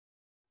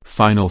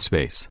Final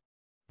Space.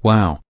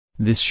 Wow,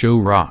 this show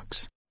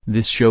rocks.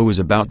 This show is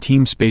about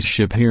Team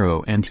Spaceship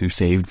Hero and Who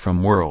Saved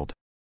from World.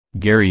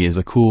 Gary is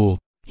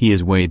he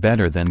is way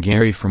better than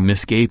Gary from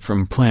Escape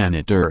from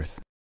Planet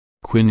Earth.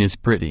 Quinn is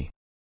pretty.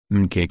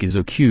 Mcake is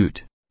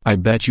cute. I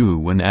bet you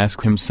when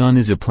ask him sun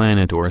is a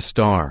planet or a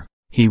star,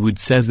 he would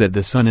says that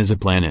the sun is a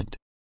planet.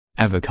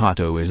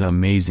 Avocado is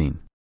amazing.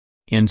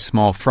 And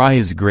Small Fry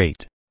is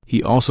great,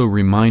 he also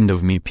remind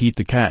of me Pete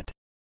the Cat.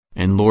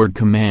 And Lord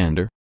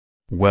Commander?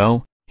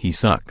 Well, he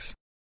sucks.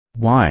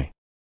 Why?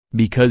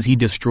 Because he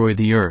destroy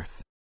the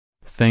Earth.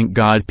 Thank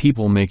God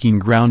people making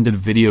grounded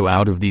video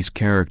out of these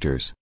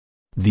characters.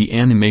 The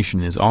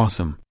animation is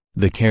awesome,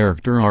 the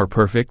character are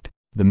perfect,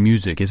 the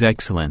music is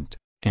excellent,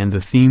 and the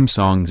theme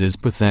songs is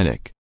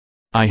pathetic.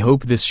 I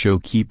hope this show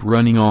keep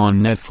running on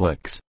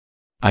Netflix.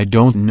 I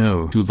don't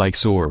know who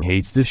likes or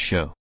hates this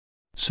show.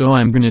 So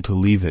I'm gonna to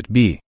leave it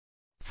be.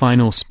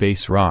 Final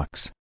Space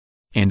rocks.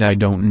 And I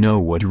don't know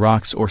what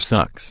rocks or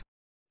sucks.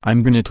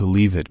 I'm gonna to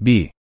leave it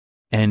be.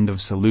 End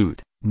of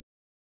salute.